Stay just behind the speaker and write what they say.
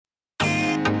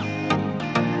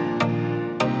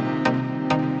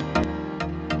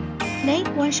name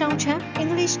Wang Xiao Chen,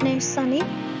 English name Sunny.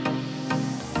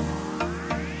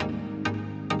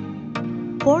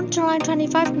 Born July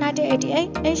 25,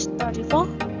 1988, age 34.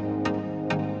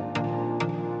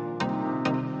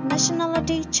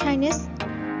 Nationality Chinese.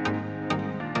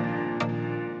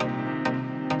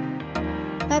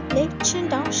 Birthplace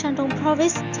Qingdao, Shandong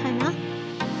Province, China.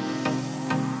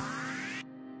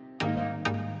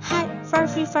 Height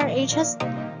 5 feet 5 inches.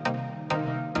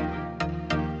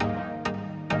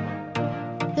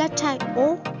 Blood type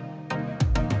O.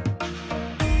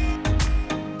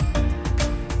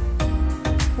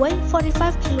 Weight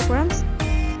 45 kilograms.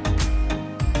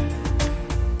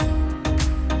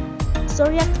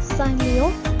 Zodiac sign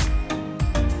Leo.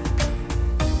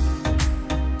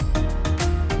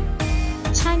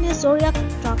 Chinese zodiac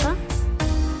dragon.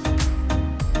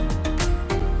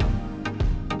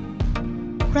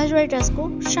 Graduate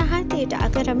school Shanghai Theatre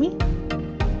Academy.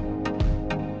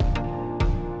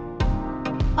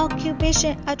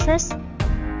 Occupation actress.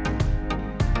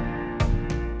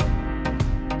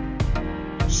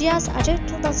 She has acted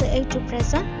 2008 to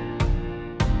present.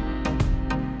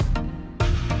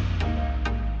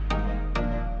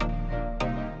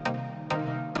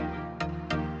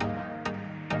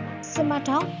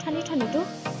 Simatao 2022.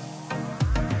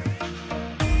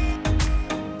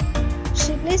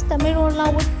 She plays the main role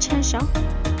along with Chen Xiao.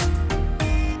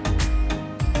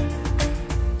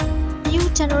 New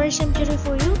Generation Beauty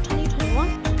for You 2021.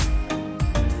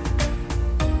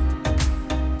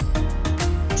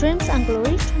 Dreams and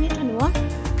Glory 2021.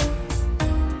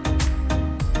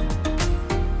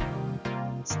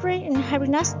 Spring in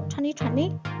Happiness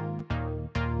 2020.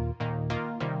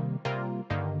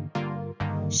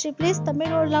 She plays the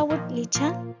main role along with Li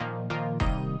Chen.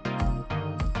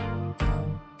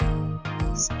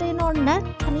 Stay on Net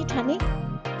 2020.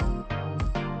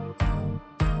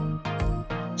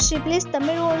 She plays the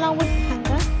main role along with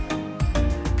Hanga.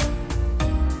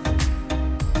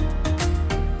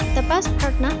 The Best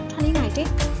Partner 2019.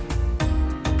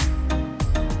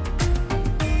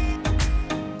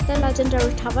 The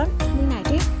Legendary Tavern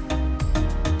 2019.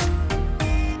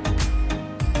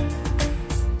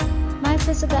 My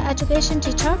Physical Education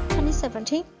Teacher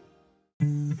 2017.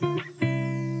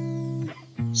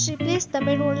 She plays the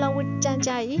main role along with Zhang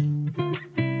Jiayi.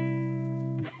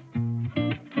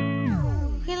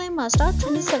 Healing Master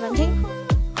 2017.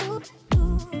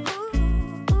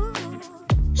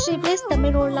 She plays the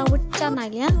main role along with Zhang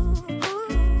Nailian.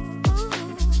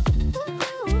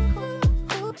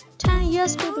 10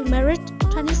 Years to Be Married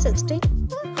 2016.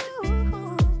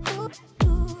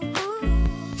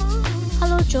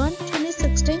 Hello John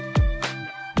 2016.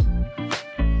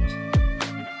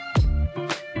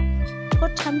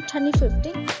 Good Time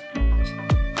 2015.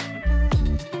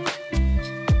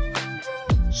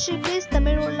 She plays the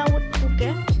main role along with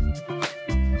Puke.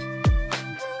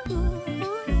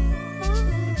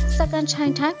 Second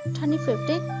Chinatown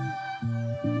 2015.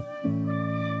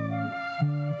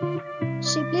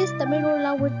 She plays the main role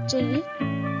along with Jay.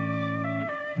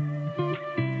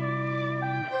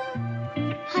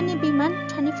 Honey Bee Man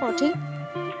 2014.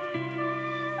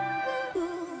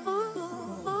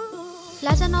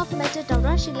 Legend of Major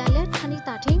Dora Shilale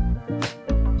 2013.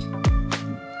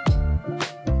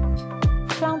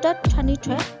 Grounded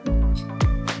 2012.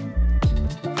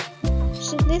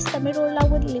 She plays the main role along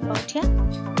with Li Baotian.